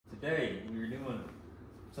Today we're doing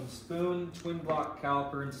some spoon twin block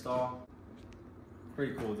caliper install.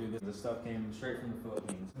 Pretty cool, dude. This stuff came straight from the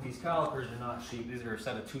Philippines. These calipers are not cheap. These are a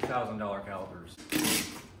set of $2,000 calipers.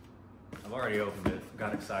 I've already opened it,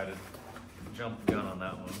 got excited. Jumped the gun on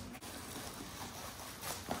that one.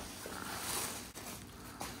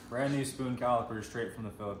 Brand new spoon calipers straight from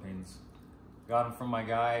the Philippines. Got them from my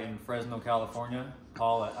guy in Fresno, California,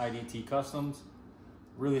 Paul at IDT Customs.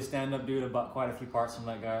 Really stand-up dude. I bought quite a few parts from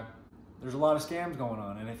that guy. There's a lot of scams going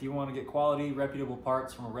on, and if you want to get quality, reputable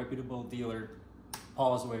parts from a reputable dealer,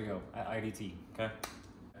 Paul is the way to go at IDT, okay?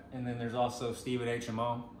 And then there's also Steve at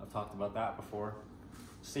HMO. I've talked about that before.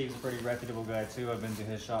 Steve's a pretty reputable guy too. I've been to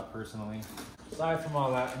his shop personally. Aside from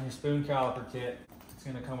all that, in your spoon caliper kit, it's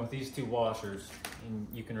gonna come with these two washers, and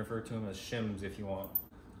you can refer to them as shims if you want.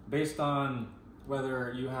 Based on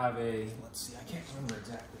whether you have a, let's see, I can't remember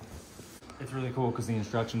exactly. It's really cool because the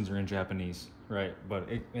instructions are in Japanese, right? But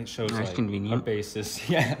it shows nice, like convenient. a basis.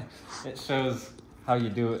 Yeah, it shows how you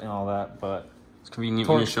do it and all that, but it's convenient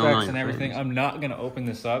torque when you show specs and everything. friends. I'm not gonna open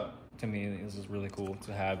this up. To me, this is really cool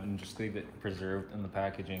to have and just leave it preserved in the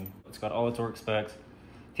packaging. It's got all the torque specs,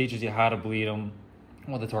 teaches you how to bleed them,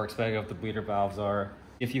 what the torque spec of the bleeder valves are.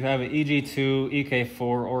 If you have an EG2, EK4,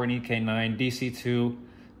 or an EK9, DC2,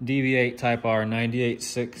 DB8 Type R,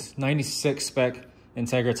 96 spec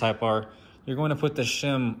Integra Type R, you're going to put the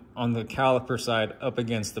shim on the caliper side up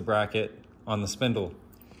against the bracket on the spindle.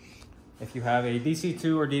 If you have a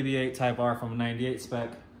DC2 or DB8 Type R from a 98 spec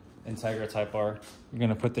Integra Type R, you're going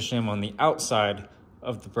to put the shim on the outside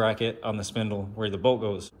of the bracket on the spindle where the bolt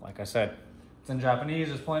goes. Like I said, it's in Japanese.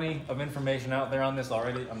 There's plenty of information out there on this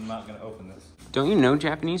already. I'm not going to open this. Don't you know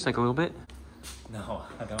Japanese, like a little bit? No,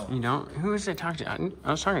 I don't. You don't? Who was I talking to?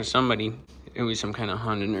 I was talking to somebody. It was some kind of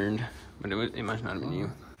Honda nerd, but it must not have been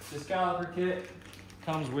you. This caliper kit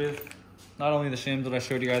comes with not only the shims that I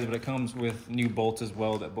showed you guys, but it comes with new bolts as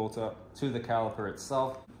well that bolt up to the caliper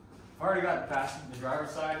itself. I've already got the driver's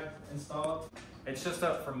side installed. It's just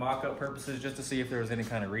up for mock-up purposes, just to see if there was any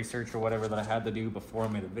kind of research or whatever that I had to do before I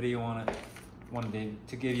made a video on it. Wanted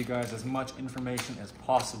to give you guys as much information as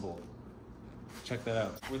possible. Check that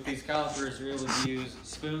out. With these calipers, you're able to use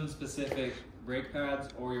spoon-specific brake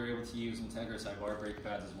pads, or you're able to use Integra Type R brake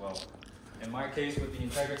pads as well. In my case, with the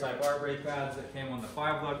Integra Type R brake pads that came on the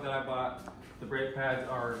 5 lug that I bought, the brake pads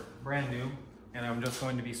are brand new, and I'm just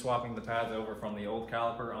going to be swapping the pads over from the old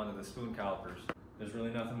caliper onto the spoon calipers. There's really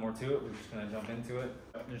nothing more to it. We're just going to jump into it.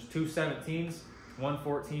 There's two 17s, one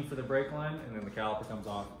 14 for the brake line, and then the caliper comes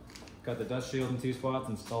off. Got the dust shield in 2 spots,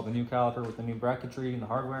 installed the new caliper with the new bracketry and the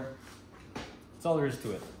hardware. That's all there is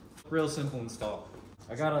to it. Real simple install.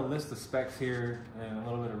 I got a list of specs here and a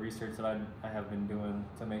little bit of research that I have been doing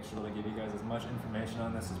to make sure that I give you guys as much information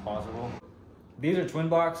on this as possible. These are twin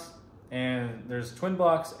blocks, and there's twin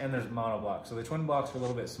blocks and there's mono blocks. So the twin blocks are a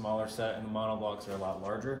little bit smaller set and the mono blocks are a lot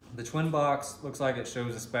larger. The twin blocks looks like it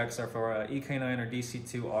shows the specs are for a EK9 or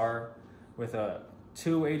DC2R with a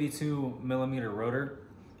 282 millimeter rotor.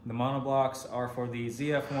 The mono blocks are for the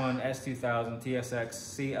ZF1 S2000 TSX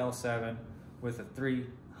CL7 with a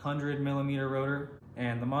 300 millimeter rotor.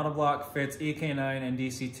 And the monoblock fits EK9 and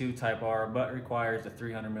DC2 Type R, but requires a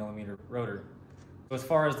 300 millimeter rotor. So as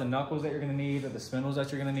far as the knuckles that you're gonna need, or the spindles that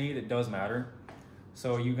you're gonna need, it does matter.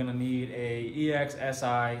 So you're gonna need a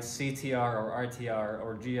EXSI, CTR, or RTR,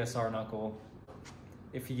 or GSR knuckle.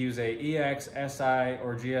 If you use a EXSI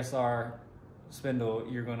or GSR spindle,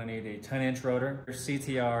 you're gonna need a 10-inch rotor. Your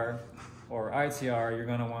CTR or ITR, you're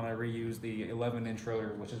gonna wanna reuse the 11-inch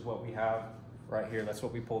rotor, which is what we have right here. That's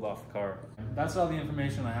what we pulled off the car. That's all the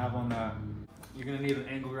information I have on that. You're gonna need an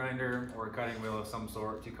angle grinder or a cutting wheel of some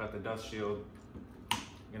sort to cut the dust shield.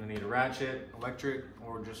 You're gonna need a ratchet, electric,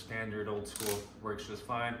 or just standard old school. Works just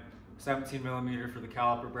fine. 17 millimeter for the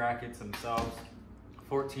caliper brackets themselves,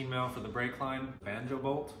 14 mil for the brake line, banjo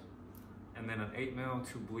bolt, and then an 8 mil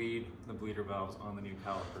to bleed the bleeder valves on the new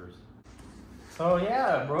calipers. So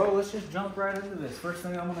yeah, bro, let's just jump right into this. First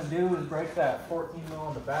thing I'm gonna do is break that 14 mil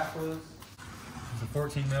on the back loose. There's a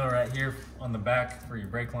 14 mil right here on the back for your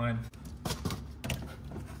brake line.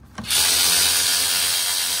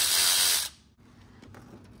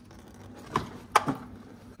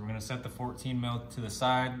 We're gonna set the 14 mil to the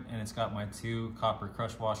side, and it's got my 2 copper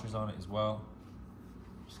crush washers on it as well.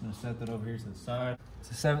 Just gonna set that over here to the side.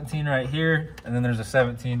 It's a 17 right here, and then there's a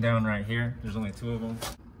 17 down right here. There's only 2 of them.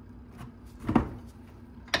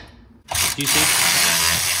 Do you see?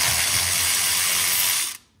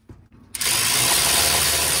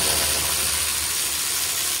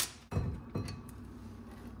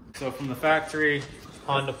 So from the factory,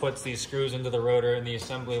 Honda puts these screws into the rotor and the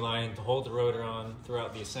assembly line to hold the rotor on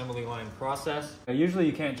throughout the assembly line process. Now, usually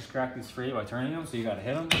you can't just crack these free by turning them, so you gotta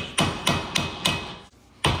hit them.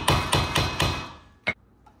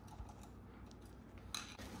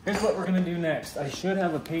 Here's what we're gonna do next. I should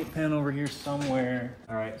have a paint pen over here somewhere.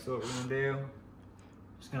 All right, so what we're gonna do,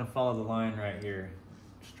 just gonna follow the line right here.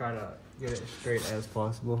 Just try to get it as straight as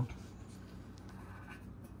possible.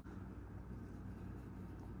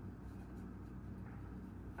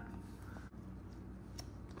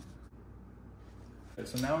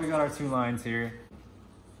 So now we got our two lines here.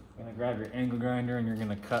 You're gonna grab your angle grinder and you're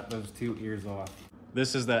gonna cut those two ears off.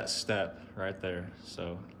 This is that step right there.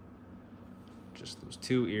 So just those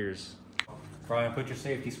two ears. Brian, put your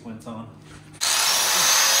safety squints on.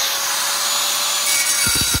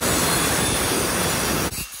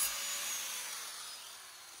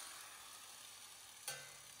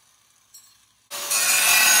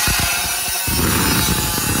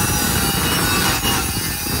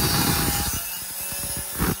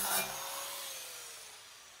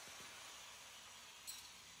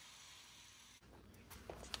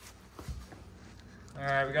 All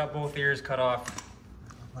right, we got both ears cut off.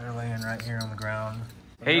 They're laying right here on the ground.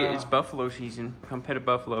 Hey, it's buffalo season. Come pet a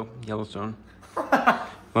buffalo, Yellowstone.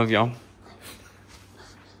 Love y'all.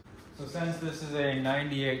 So since this is a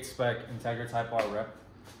 98 spec Integra Type R rep,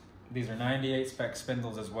 these are 98 spec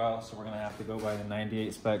spindles as well, so we're gonna have to go by the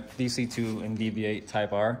 98 spec DC2 and DB8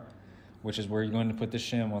 Type R, which is where you're going to put the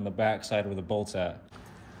shim on the back side where the bolt's at.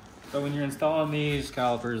 So when you're installing these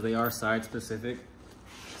calipers, they are side specific.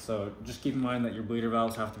 So just keep in mind that your bleeder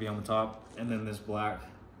valves have to be on the top, and then this black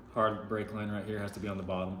hard brake line right here has to be on the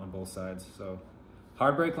bottom on both sides. So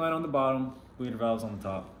hard brake line on the bottom, bleeder valves on the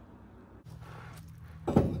top.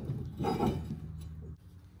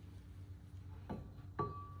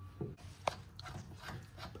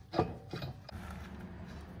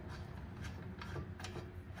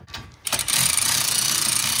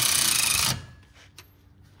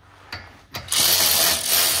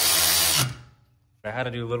 I had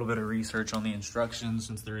to do a little bit of research on the instructions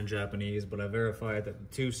since they're in Japanese, but I verified that the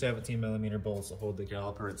two 17mm bolts that hold the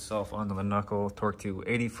caliper itself onto the knuckle torque to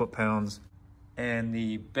 80 foot-pounds, and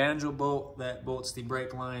the banjo bolt that bolts the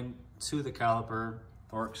brake line to the caliper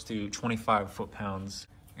torques to 25 foot-pounds.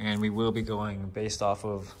 And we will be going based off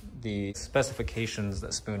of the specifications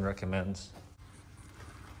that Spoon recommends.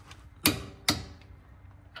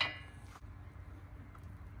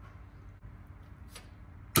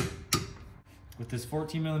 With this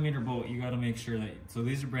 14mm bolt, you got to make sure that, so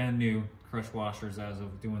these are brand new crush washers as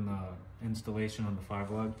of doing the installation on the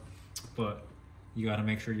 5-lug, but you got to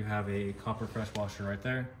make sure you have a copper crush washer right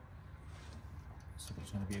there. So there's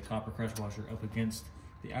going to be a copper crush washer up against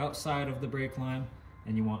the outside of the brake line,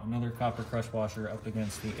 and you want another copper crush washer up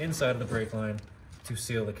against the inside of the brake line to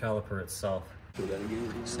seal the caliper itself.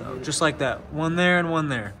 So just like that, one there and one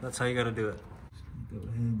there. That's how you got to do it. Go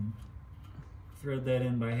ahead and thread that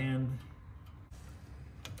in by hand.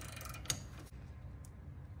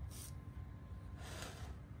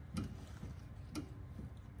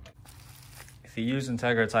 If you use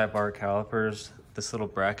Integra Type R calipers, this little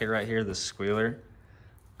bracket right here, the squealer,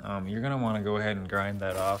 you're gonna wanna go ahead and grind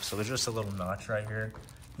that off. So there's just a little notch right here.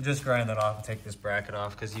 You just grind that off and take this bracket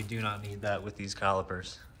off because you do not need that with these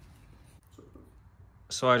calipers.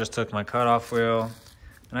 So I just took my cutoff wheel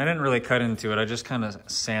and I didn't really cut into it. I just kind of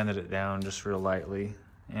sanded it down just real lightly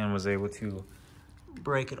and was able to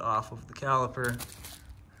break it off of the caliper.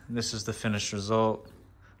 This is the finished result.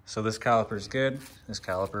 So this caliper is good,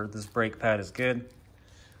 this brake pad is good.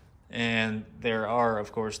 And there are,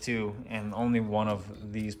 of course, two, and only one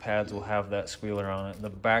of these pads will have that squealer on it. The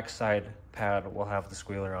backside pad will have the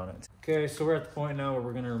squealer on it. Okay, so we're at the point now where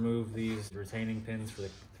we're gonna remove these retaining pins for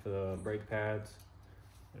the brake pads.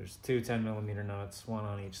 There's two 10mm nuts, one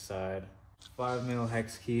on each side. 5mm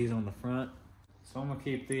hex keys on the front. So I'm gonna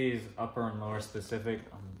keep these upper and lower specific.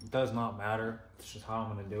 It does not matter, it's just how I'm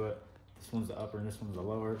gonna do it. This one's the upper and this one's the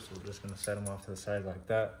lower, so we're just gonna set them off to the side like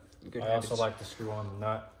that. I also like to screw on the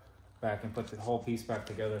nut back and put the whole piece back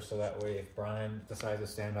together, so that way if Brian decides to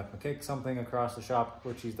stand up and kick something across the shop,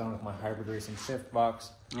 which he's done with my hybrid racing shift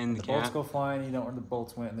box, and the bolts go flying, you know where the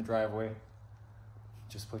bolts went in the driveway,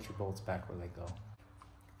 just put your bolts back where they go.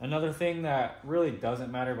 Another thing that really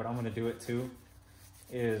doesn't matter, but I'm gonna do it too,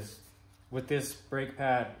 is with this brake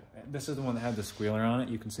pad, this is the one that had the squealer on it,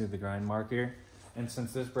 you can see the grind mark here. And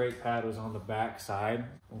since this brake pad was on the back side,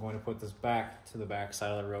 I'm going to put this back to the back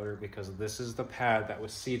side of the rotor because this is the pad that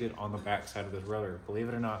was seated on the back side of this rotor. Believe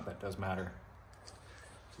it or not, that does matter.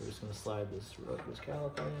 So we're just going to slide this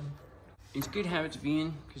caliper in. It's good habits to be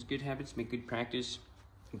in, because good habits make good practice.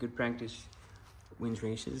 And good practice wins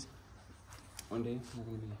races. One day they're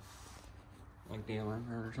gonna be like Dale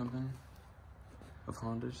Earnhardt or something of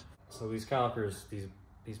Hondas. So these calipers,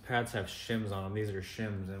 these pads have shims on them. These are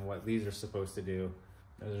shims, and what these are supposed to do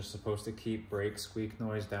is they're supposed to keep brake squeak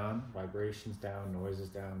noise down, vibrations down, noises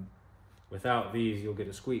down. Without these, you'll get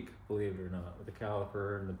a squeak, believe it or not. With the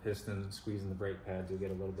caliper and the piston squeezing the brake pads, you'll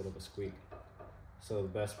get a little bit of a squeak. So the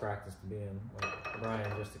best practice to be in, like Brian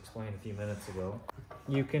just explained a few minutes ago,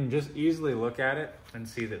 you can just easily look at it and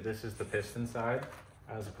see that this is the piston side,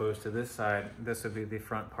 as opposed to this side. This would be the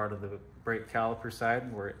front part of the brake caliper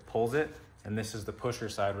side where it pulls it, and this is the pusher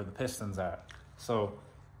side where the piston's at. So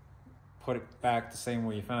put it back the same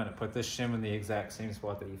way you found it. Put this shim in the exact same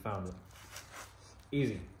spot that you found it.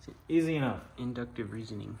 Easy, easy enough. Inductive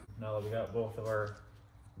reasoning. Now that we got both of our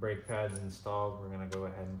brake pads installed, we're gonna go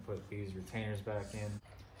ahead and put these retainers back in.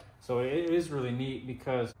 So it is really neat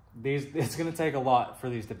because it's gonna take a lot for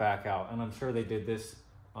these to back out, and I'm sure they did this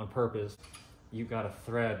on purpose. You gotta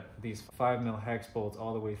thread these 5mm hex bolts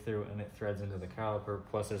all the way through, and it threads into the caliper,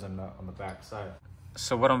 plus there's a nut on the back side.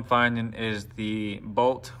 So what I'm finding is the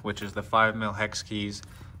bolt, which is the 5mm hex keys,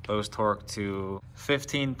 those torque to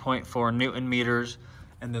 15.4 Newton meters,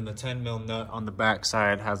 and then the 10mm nut on the back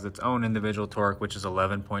side has its own individual torque, which is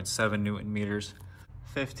 11.7 Newton meters.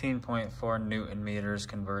 15.4 Newton meters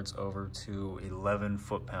converts over to 11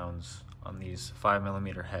 foot-pounds on these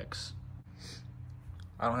 5mm hex.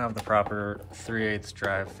 I don't have the proper 3/8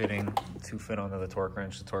 drive fitting to fit onto the torque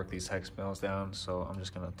wrench to torque these hex mills down, so I'm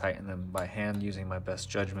just gonna tighten them by hand using my best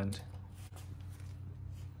judgment.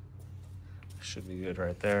 Should be good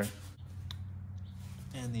right there.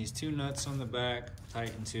 And these two nuts on the back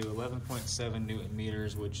tighten to 11.7 Newton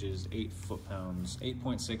meters, which is 8 foot-pounds,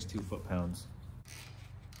 8.62 foot-pounds.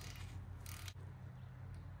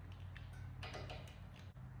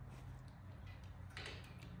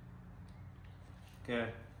 Okay,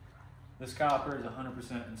 this caliper is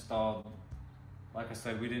 100% installed. Like I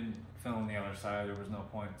said, we didn't film the other side. There was no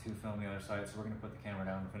point to film the other side, so we're gonna put the camera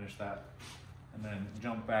down and finish that. And then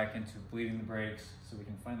jump back into bleeding the brakes so we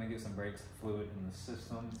can finally get some brakes fluid in the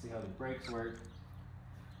system, see how the brakes work,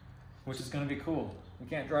 which is gonna be cool. We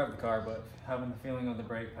can't drive the car, but having the feeling of the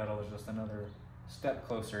brake pedal is just another step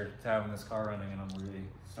closer to having this car running, and I'm really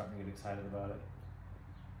starting to get excited about it.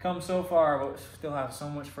 Come so far, but still have so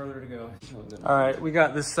much further to go. All right, we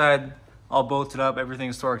got this side all bolted up,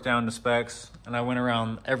 everything's torqued down to specs, and I went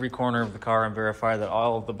around every corner of the car and verified that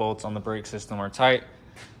all of the bolts on the brake system are tight,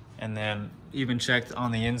 and then even checked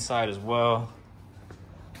on the inside as well.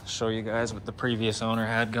 Show you guys what the previous owner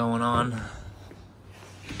had going on.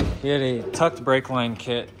 He had a tucked brake line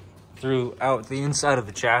kit throughout the inside of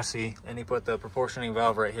the chassis, and he put the proportioning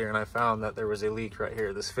valve right here, and I found that there was a leak right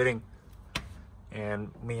here, this fitting.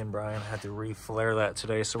 And me and Brian had to re-flare that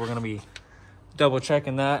today, so we're gonna be double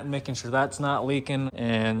checking that and making sure that's not leaking.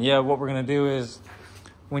 And yeah, what we're gonna do is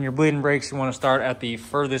when you're bleeding brakes, you wanna start at the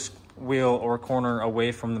furthest wheel or corner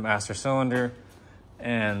away from the master cylinder.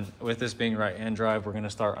 And with this being right-hand drive, we're gonna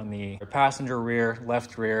start on the passenger rear,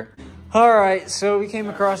 left rear. All right, so we came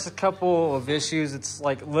across a couple of issues. It's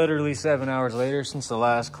like literally 7 hours later since the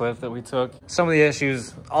last clip that we took. Some of the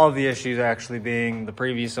issues, all of the issues actually being the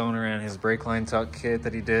previous owner and his brake line tuck kit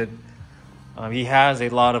that he did. He has a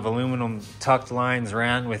lot of aluminum tucked lines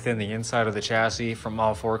ran within the inside of the chassis from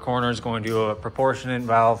all four corners going to a proportionate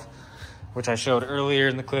valve, which I showed earlier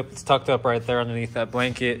in the clip. It's tucked up right there underneath that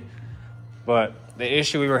blanket. But the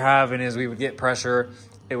issue we were having is we would get pressure,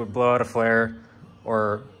 it would blow out a flare,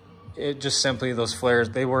 or it just simply, those flares,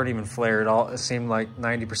 they weren't even flared. It seemed like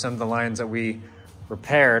 90% of the lines that we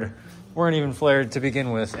repaired weren't even flared to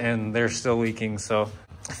begin with, and they're still leaking. So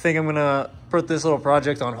I think I'm gonna put this little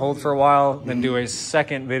project on hold for a while, then do a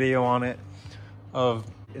second video on it of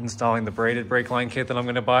installing the braided brake line kit that I'm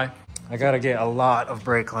gonna buy. I gotta get a lot of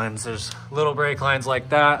brake lines. There's little brake lines like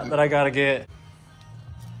that I gotta get.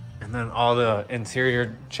 And then all the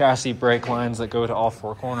interior chassis brake lines that go to all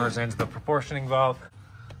four corners into the proportioning valve.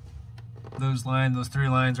 Those lines, those three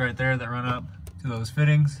lines right there that run up to those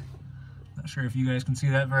fittings. Not sure if you guys can see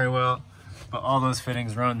that very well, but all those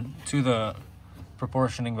fittings run to the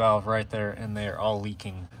proportioning valve right there, and they are all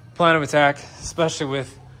leaking. Plan of attack, especially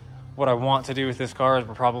with what I want to do with this car, is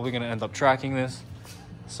we're probably gonna end up tracking this.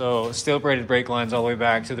 So steel braided brake lines all the way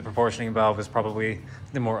back to the proportioning valve is probably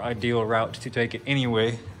the more ideal route to take it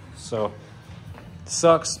anyway. So it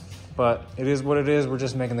sucks, but it is what it is. We're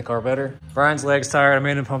just making the car better. Brian's leg's tired. I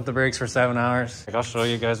made him pump the brakes for 7 hours. I'll show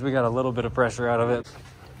you guys. We got a little bit of pressure out of it.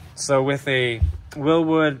 So with a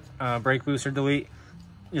Willwood brake booster delete,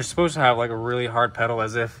 you're supposed to have like a really hard pedal,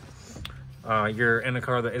 as if you're in a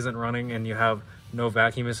car that isn't running and you have no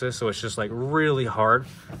vacuum assist, so it's just like really hard.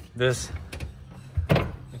 This,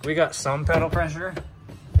 like, we got some pedal pressure,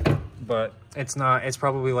 but it's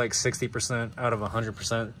probably like 60% out of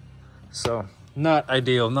 100%. So not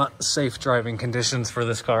ideal, not safe driving conditions for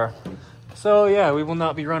this car. So yeah, we will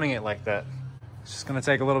not be running it like that. It's just gonna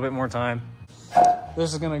take a little bit more time.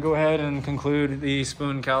 This is gonna go ahead and conclude the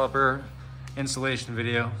spoon caliper installation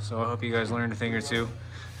video. So I hope you guys learned a thing or two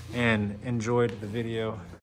and enjoyed the video.